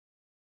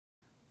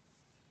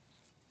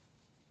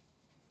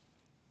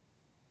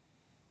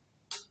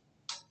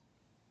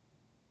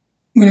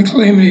when a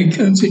calamity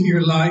comes in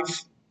your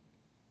life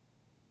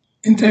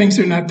and things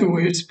are not the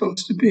way it's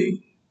supposed to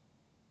be,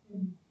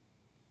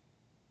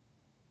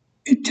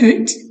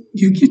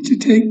 you get to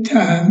take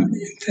time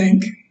and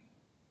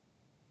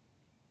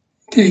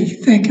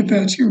think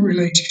about your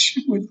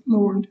relationship with the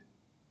Lord.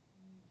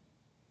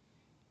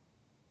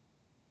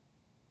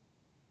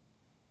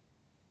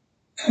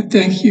 I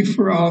thank you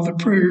for all the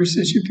prayers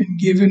that you've been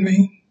giving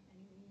me.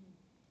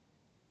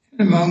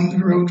 I'm on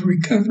the road to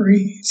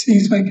recovery. It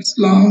seems like it's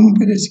long,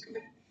 but it's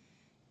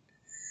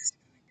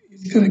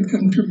going to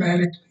come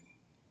dramatically.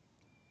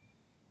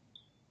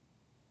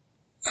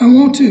 I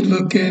want to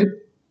look at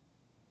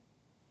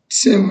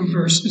several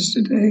verses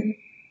today.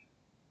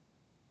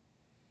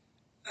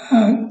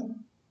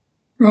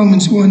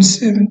 Romans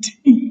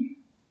 1:17.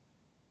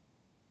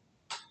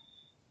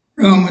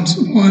 Romans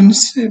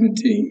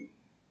 1:17.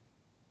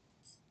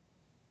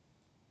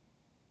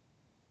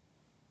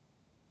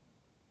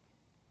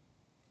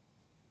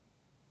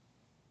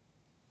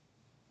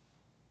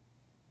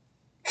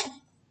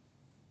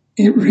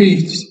 It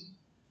reads,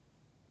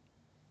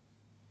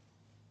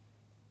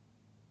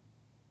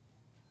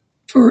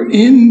 "For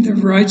in the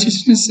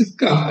righteousness of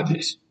God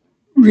is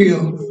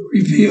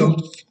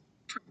revealed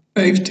from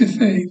faith to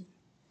faith,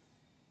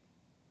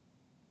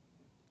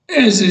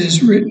 as it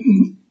is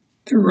written,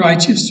 the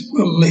righteous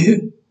will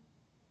live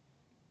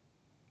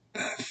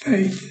by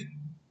faith."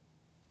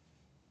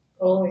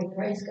 Glory,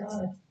 praise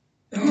God.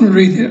 I want to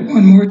read that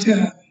one more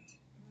time.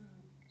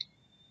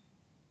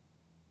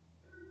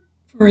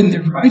 For in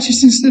the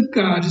righteousness of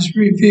God is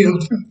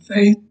revealed from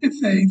faith to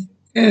faith,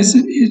 as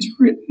it is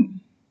written,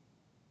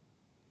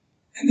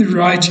 and the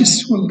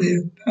righteous will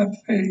live by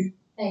faith.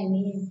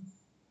 Amen.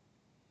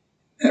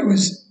 That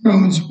was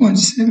Romans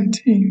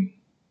 1:17.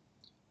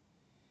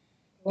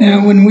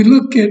 Now, when we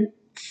look at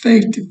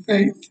faith to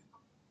faith,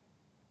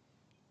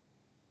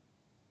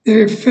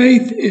 their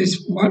faith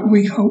is what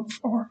we hope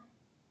for.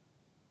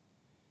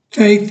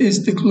 Faith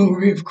is the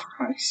glory of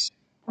Christ.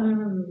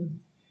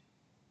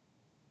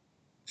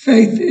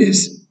 Faith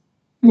is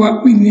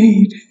what we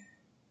need.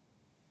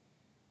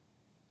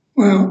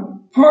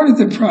 Well, part of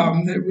the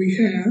problem that we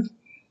have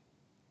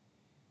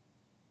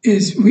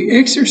is we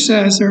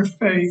exercise our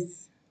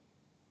faith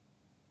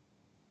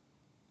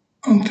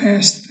on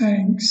past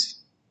things.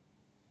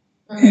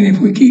 And if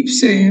we keep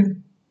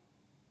saying,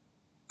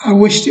 I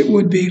wished it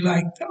would be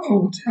like the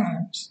old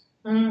times.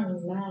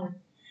 Wow.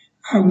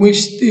 I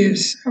wish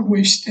this, I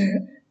wish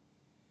that.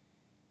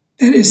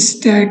 That is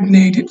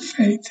stagnated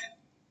faith.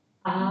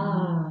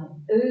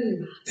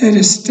 That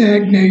is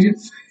stagnated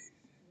faith.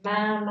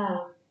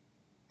 My.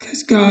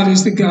 Because God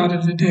is the God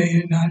of the day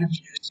and not of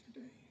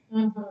yesterday.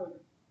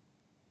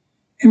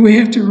 And we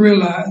have to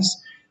realize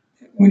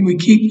that when we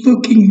keep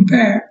looking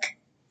back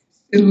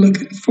and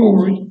looking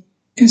forward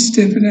and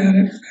stepping out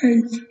in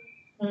faith.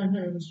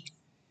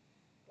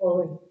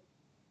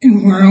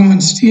 In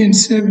Romans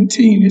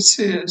 10:17 it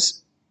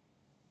says,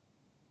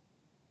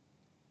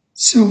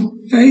 so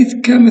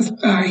faith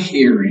cometh by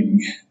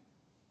hearing,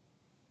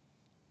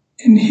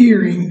 and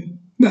hearing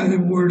by the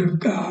word of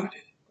God.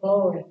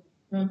 Glory.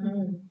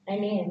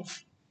 Amen.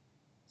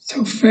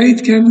 So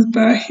faith cometh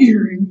by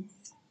hearing,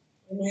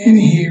 and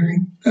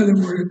hearing by the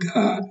word of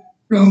God.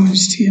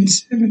 Romans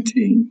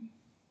 10:17.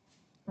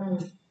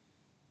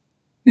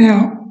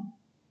 Now,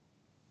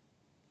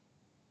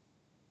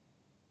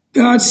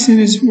 God sent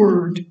his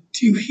word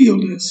to heal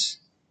us.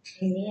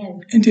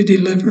 Amen. And to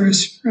deliver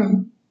us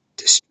from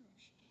destruction.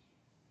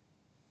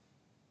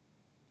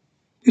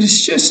 But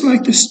it's just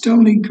like the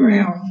stony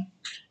ground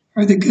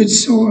or the good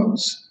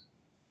soils,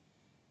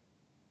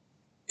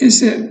 is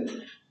that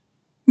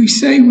we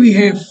say we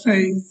have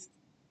faith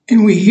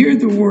and we hear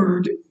the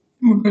word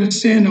and we're going to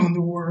stand on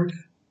the word.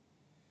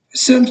 But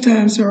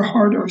sometimes our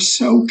heart are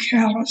so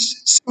callous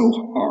and so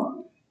hard.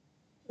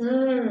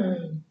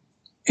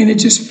 And it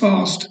just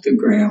falls to the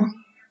ground.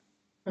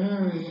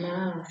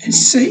 And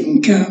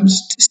Satan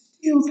comes to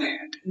steal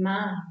that.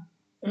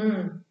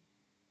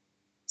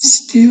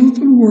 Steal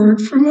the word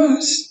from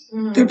us.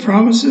 The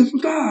promise of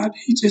God.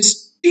 He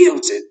just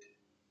steals it.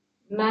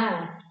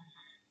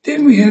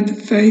 Then we have the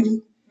faith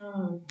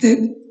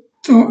that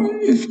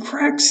if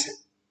cracks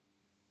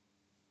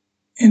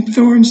and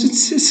thorns and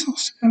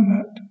thistles come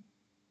up.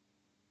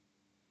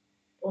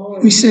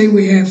 We say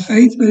we have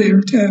faith, but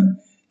every time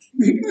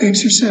we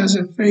exercise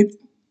our faith,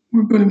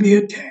 we're going to be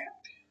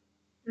attacked.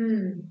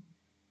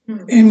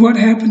 And what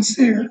happens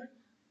there?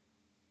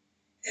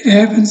 It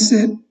happens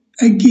that,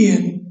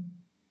 again,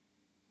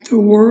 the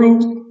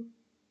world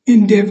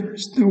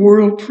endeavors, the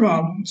world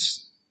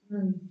problems,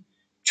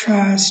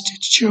 tries to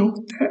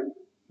choke that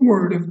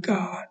word of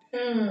God.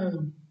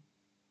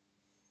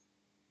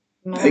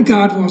 That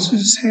God wants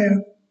us to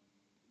have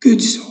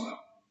good soil.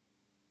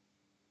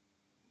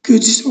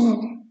 Good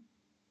soil.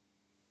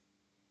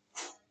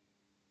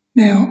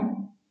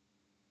 Now,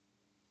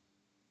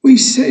 we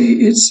say,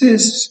 it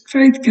says,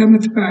 faith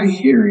cometh by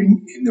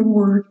hearing in the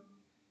word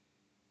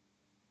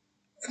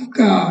of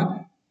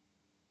God.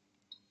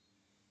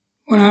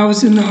 When I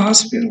was in the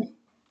hospital,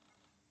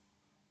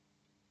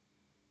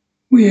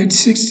 we had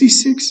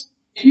 66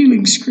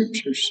 healing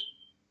scriptures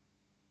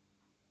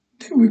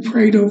that we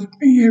prayed over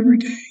me every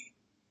day.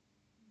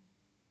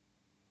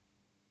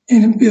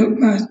 And it built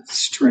my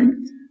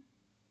strength.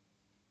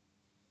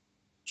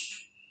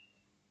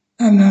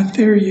 I'm not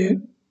there yet,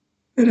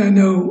 but I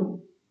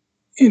know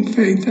in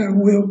faith I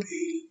will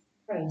be.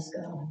 Praise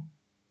God.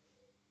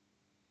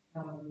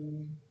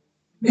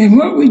 And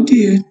what we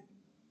did,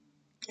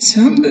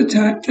 some of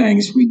the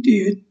things we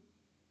did,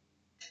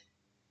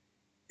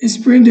 is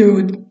Brenda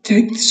would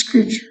take the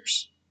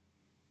scriptures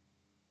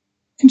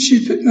and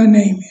she'd put my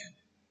name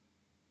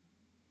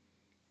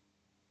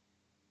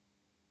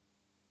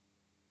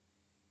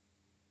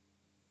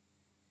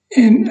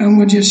in. And I'm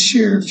going to just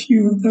share a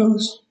few of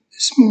those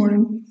this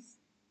morning.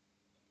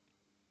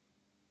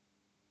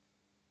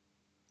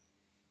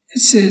 It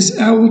says,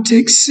 I will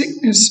take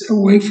sickness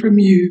away from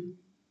you,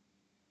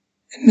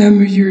 and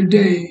number your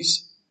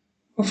days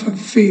will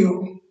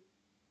fulfill.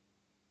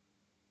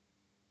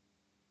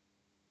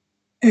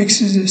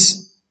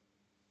 Exodus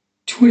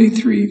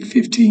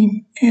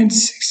 23:15 and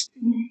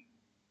 16.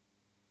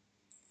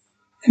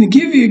 And to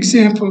give you an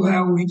example of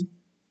how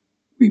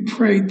we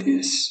prayed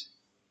this,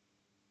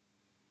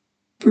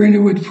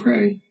 Brenda would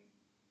pray,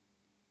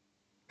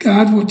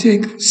 God will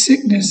take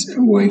sickness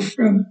away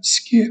from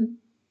Skip,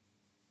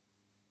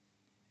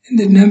 and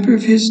the number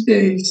of his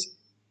days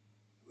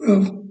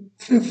will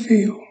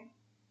fulfill.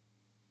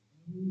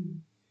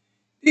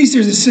 These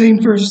are the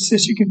same verses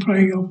that you can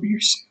pray over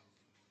yourself.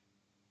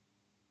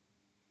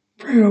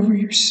 Pray over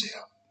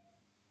yourself.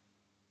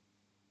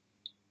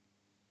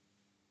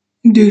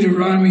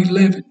 Deuteronomy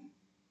 11,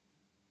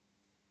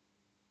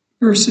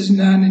 verses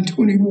 9 and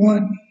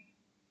 21.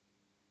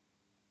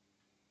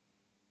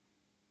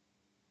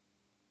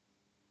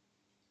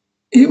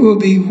 It will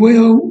be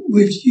well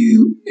with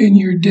you, and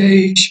your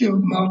days shall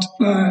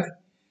multiply,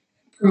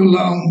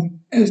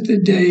 prolong as the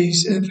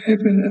days of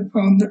heaven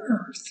upon the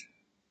earth.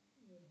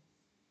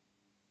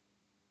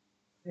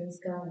 Praise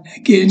God.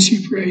 Again,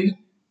 she prayed,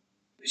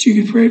 but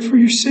you can pray for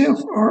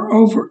yourself or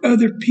over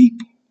other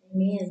people.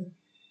 Amen.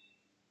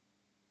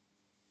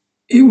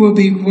 It will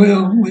be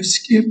well with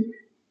Skip,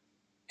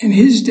 and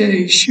his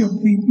days shall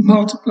be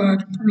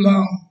multiplied and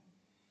prolonged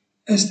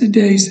as the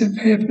days of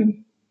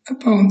heaven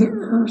upon the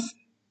earth.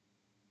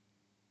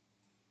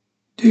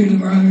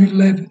 Deuteronomy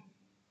 11,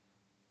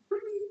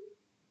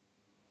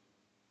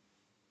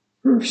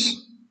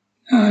 verse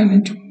 9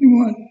 and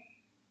 21.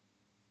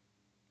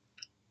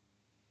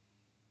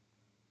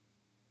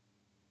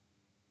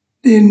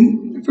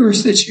 Then the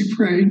verse that you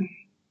prayed,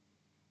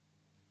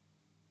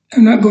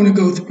 I'm not going to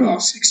go through all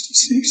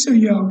 66, so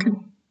y'all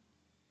can.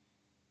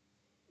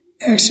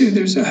 Actually,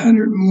 there's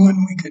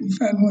 101. We couldn't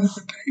find one of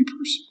the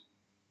papers.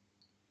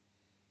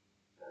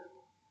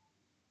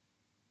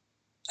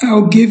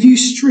 I'll give you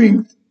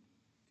strength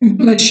and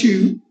bless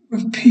you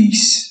with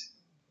peace.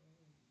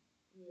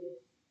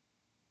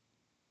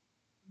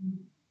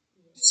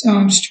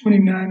 Psalms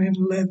 29 and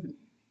 11.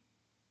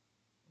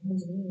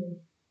 Amen.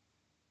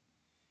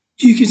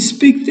 You can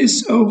speak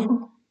this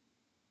over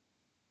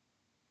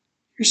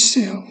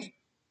yourself.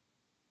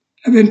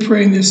 I've been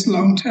praying this a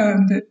long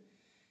time, that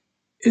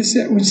is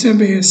that when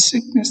somebody has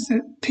sickness,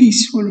 that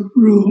peace will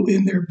rule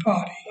in their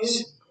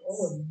bodies,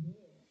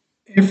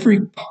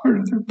 every part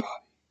of their body.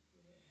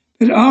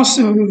 But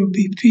also it will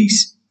be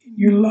peace in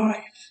your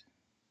life.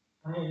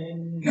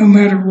 No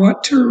matter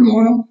what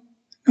turmoil,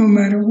 no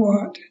matter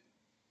what.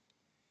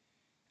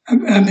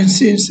 I've been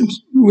seeing some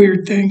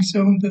weird things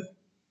on the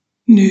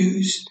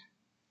news,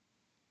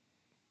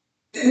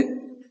 that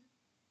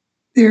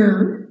there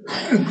are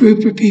a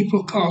group of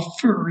people called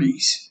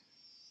furries,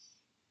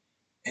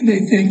 and they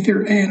think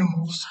they're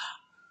animals.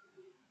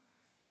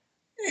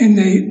 And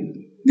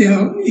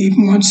they'll,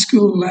 even one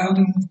school allowed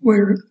them to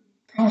wear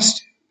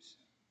costumes.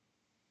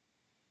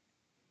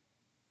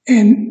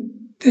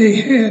 And they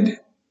had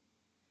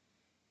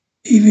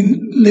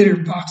even litter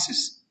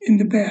boxes in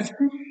the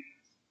bathroom.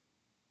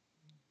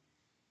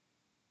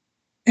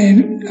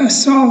 And I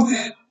saw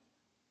that,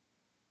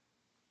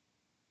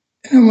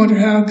 and I wonder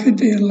how could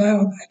they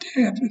allow that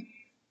to happen.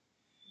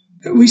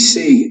 But we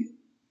see,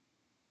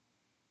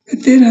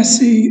 but then I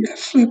see a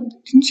flip,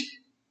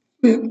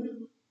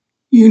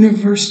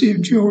 University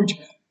of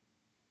Georgia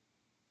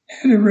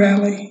had a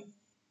rally,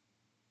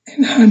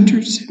 and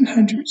hundreds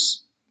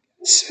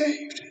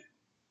saved at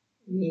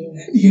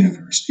the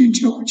University of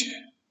Georgia.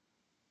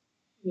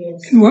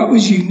 Yes. And what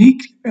was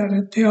unique about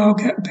it, they all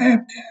got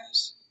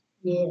baptized.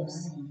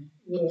 Yes.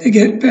 Yes. They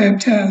got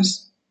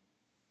baptized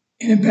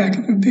in the back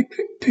of a big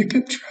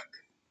pickup truck.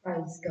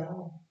 Praise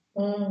God.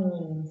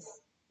 Mm.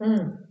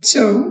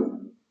 So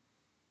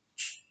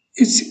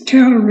it's a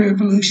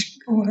counter-revolution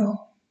going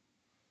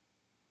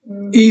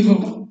on.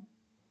 Evil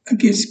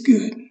against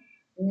good.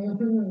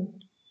 Mm-hmm.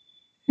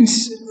 And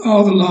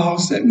all the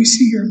laws that we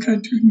see our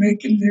country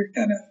making, they're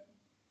kind of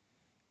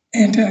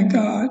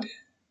anti-God.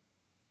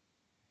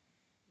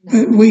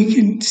 But we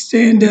can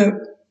stand up,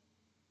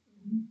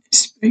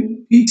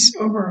 speak peace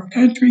over our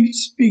country,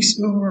 peace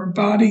over our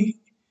body,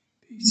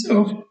 peace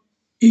over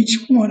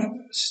each one of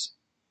us.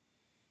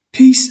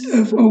 peace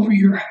over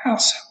your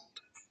household.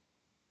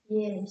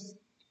 Yes.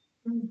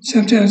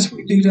 Sometimes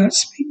we do not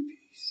speak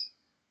peace.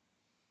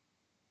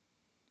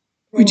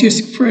 We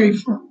just pray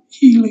for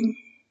healing.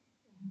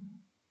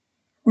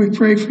 We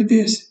pray for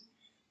this.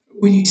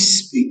 When you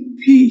speak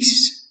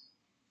peace,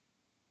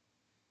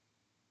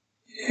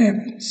 it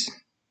happens.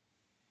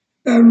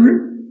 By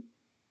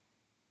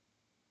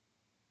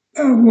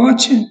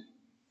watching,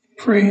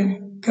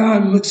 praying,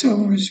 God looks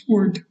over His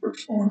word to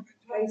perform it.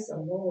 Praise the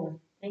Lord.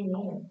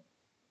 Amen.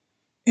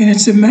 And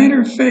it's a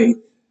matter of faith.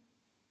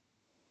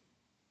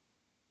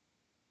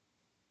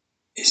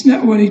 It's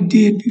not what He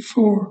did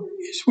before.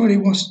 It's what He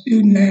wants to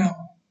do now.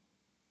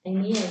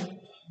 Amen.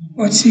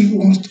 What He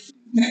wants to do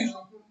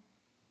now.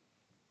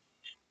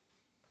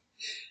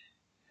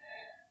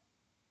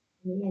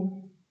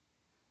 Amen.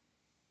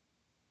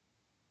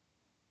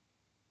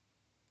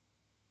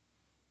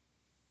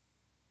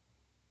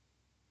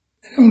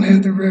 I don't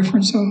have the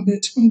reference on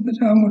this one, but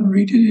I'm going to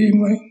read it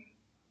anyway.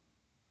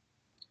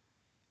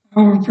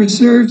 I will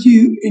preserve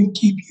you and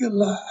keep you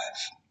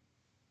alive.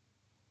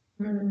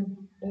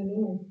 Amen.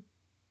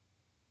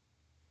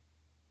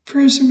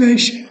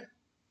 Preservation.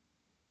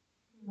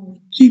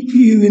 Keep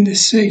you in the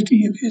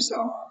safety of His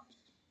arms.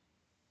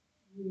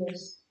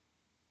 Yes.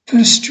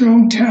 Put a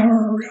strong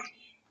tower around you.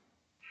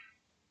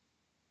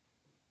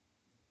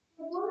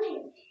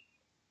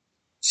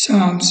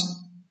 Psalms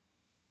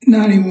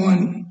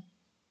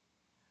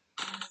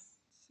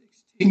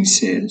 91:16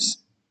 says,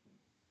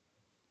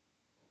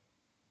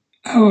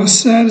 I will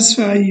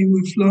satisfy you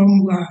with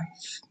long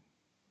life.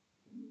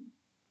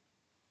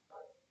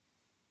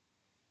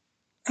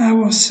 I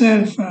will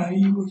satisfy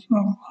you with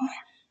long life.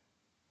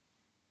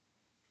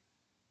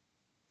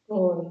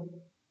 Glory.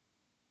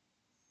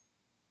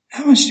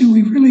 How much do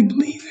we really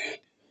believe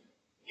that?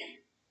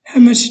 How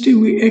much do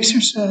we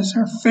exercise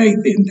our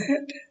faith in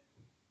that?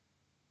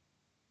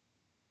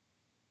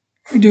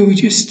 Or do we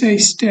just stay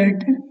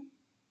stagnant?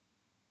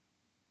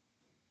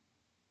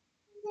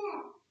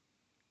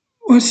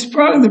 What's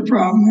part of the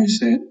problem is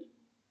that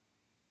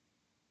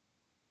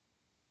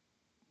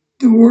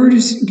the word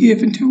is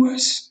given to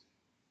us,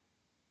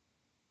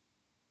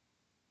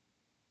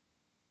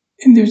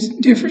 and there's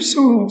different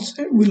soils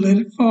that we let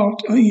it fall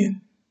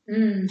in.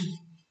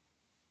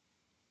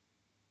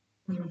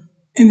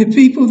 And the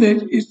people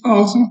that it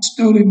falls on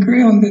stony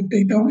ground that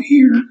they don't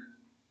hear,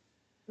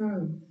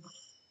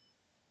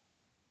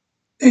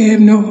 they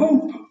have no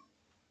hope.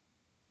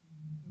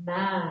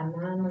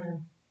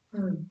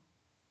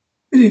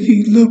 But if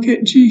you look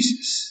at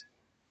Jesus,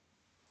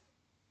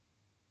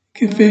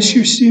 confess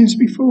your sins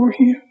before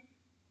Him,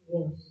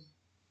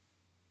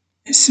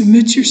 and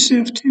submit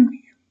yourself to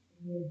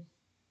Him,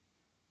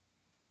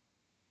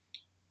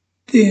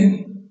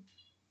 then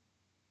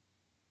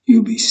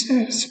you'll be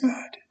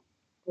satisfied.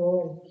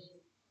 Glory.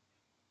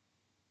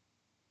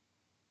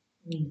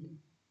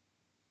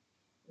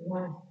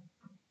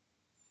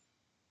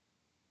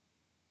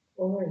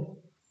 Glory.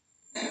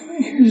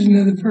 Here's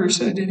another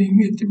verse I didn't even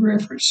get the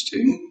reference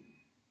to.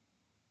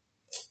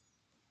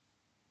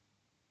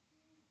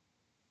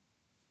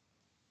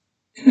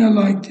 And I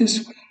like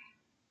this one.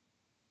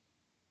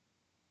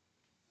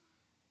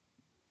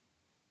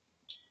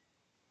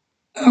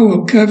 I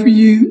will cover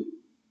you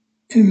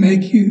and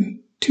make you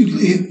to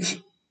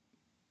live.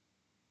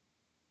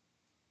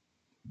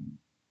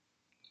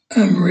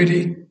 I'm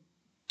ready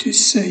to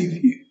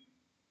save you.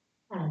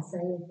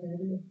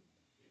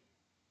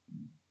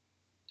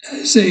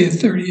 Isaiah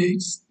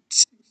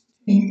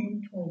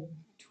 38:16,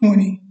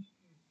 20,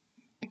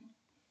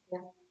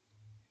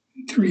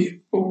 3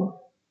 and 4.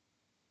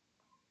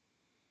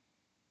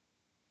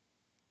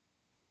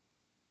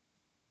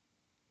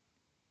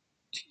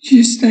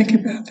 Just think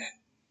about that.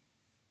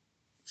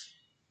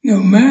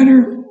 No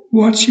matter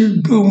what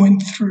you're going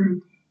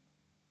through,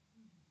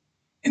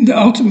 and the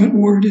ultimate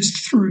word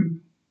is through.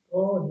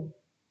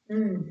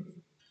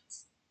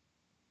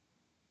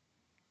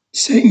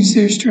 Satan's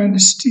there trying to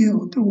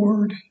steal the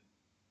word.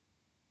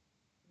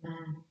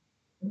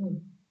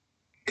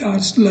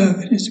 God's love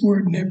and His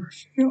word never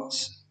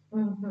fails.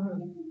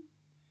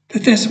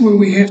 But that's where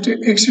we have to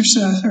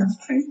exercise our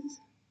faith.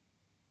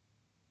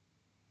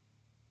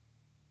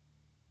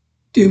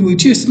 Do we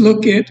just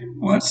look at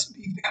what's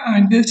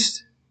behind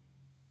us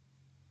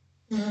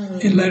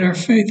and let our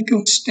faith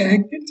go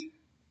stagnant?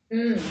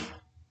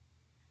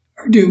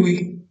 Or do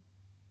we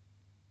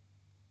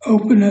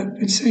open up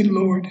and say,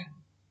 Lord,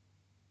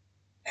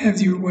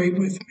 have your way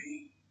with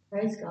me?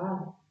 Praise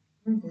God.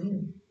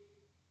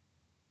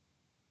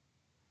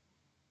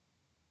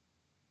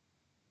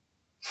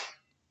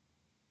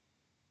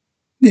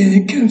 Then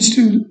it comes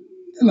to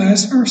the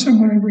last verse I'm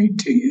going to read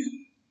to you.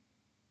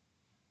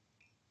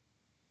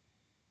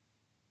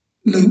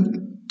 Luke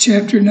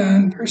chapter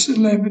 9, verse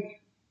 11.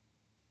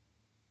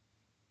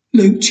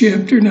 Luke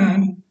chapter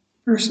 9,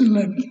 verse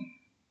 11.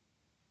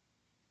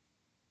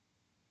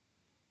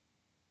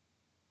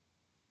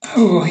 I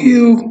will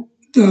heal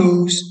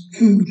those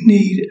who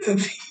need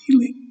of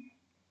healing.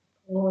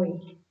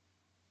 Glory.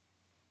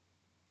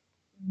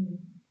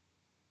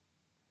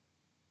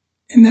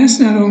 And that's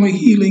not only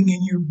healing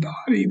in your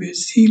body, but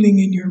it's healing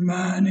in your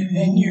mind and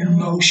in your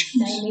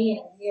emotions. Amen.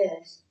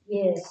 Yes.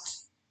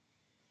 Yes.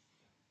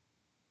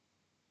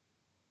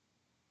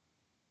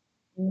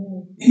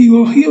 He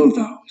will heal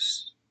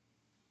those.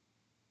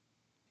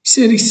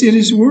 He sent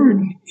his word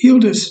and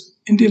healed us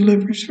and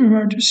delivered us from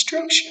our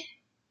destruction.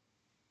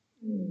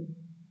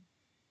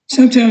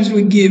 Sometimes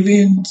we give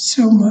in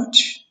so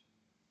much.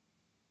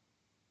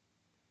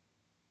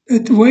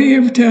 But the way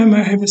every time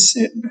I have a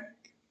setback,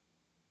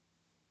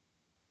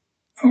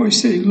 I always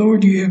say,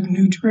 Lord, you have a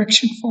new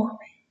direction for me.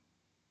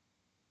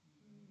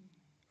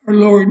 Or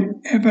Lord,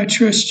 have I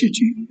trusted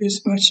you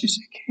as much as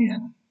I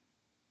can?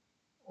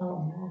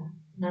 Oh,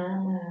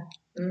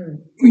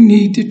 We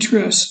need to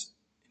trust,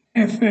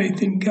 have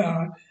faith in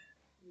God.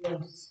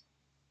 yes.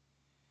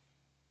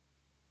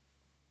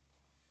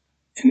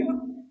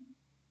 And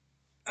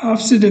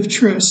opposite of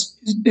trust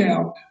is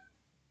doubt.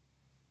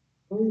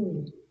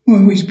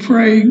 When we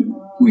pray,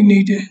 we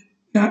need to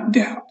not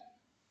doubt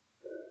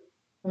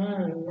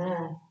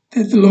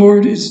that the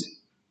Lord's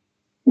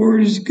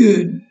word is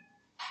good.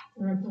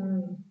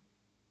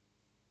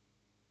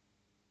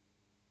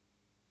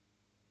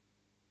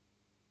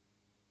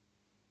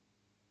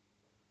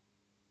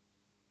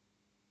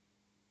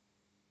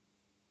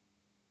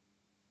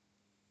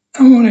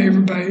 I want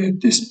everybody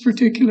at this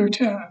particular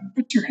time,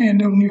 put your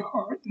hand on your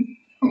heart. And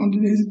I want to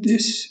do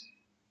this.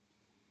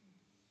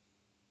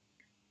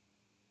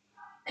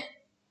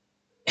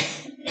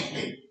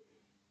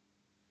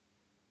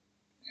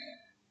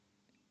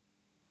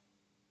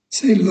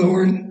 Say,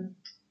 Lord,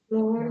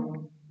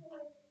 Lord,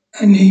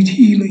 I need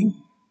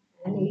healing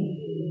I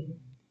need you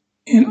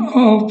in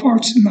all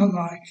parts of my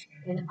life.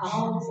 in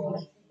all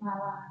parts of my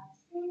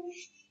life.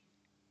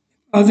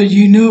 Father,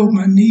 you know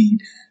my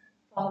need,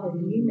 Father,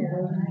 you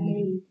know my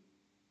need.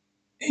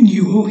 and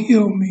you will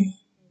heal me.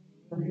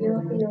 You'll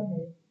heal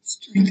me.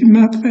 Strengthen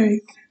my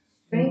faith.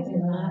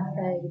 Strengthen my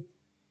faith.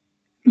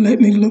 Let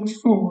me look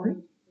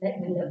forward Let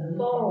me look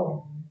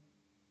forward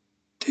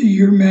to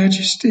your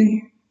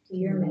majesty to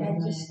your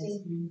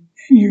majesty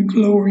and your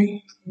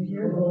glory and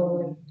your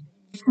glory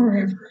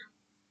forever.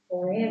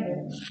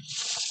 forever.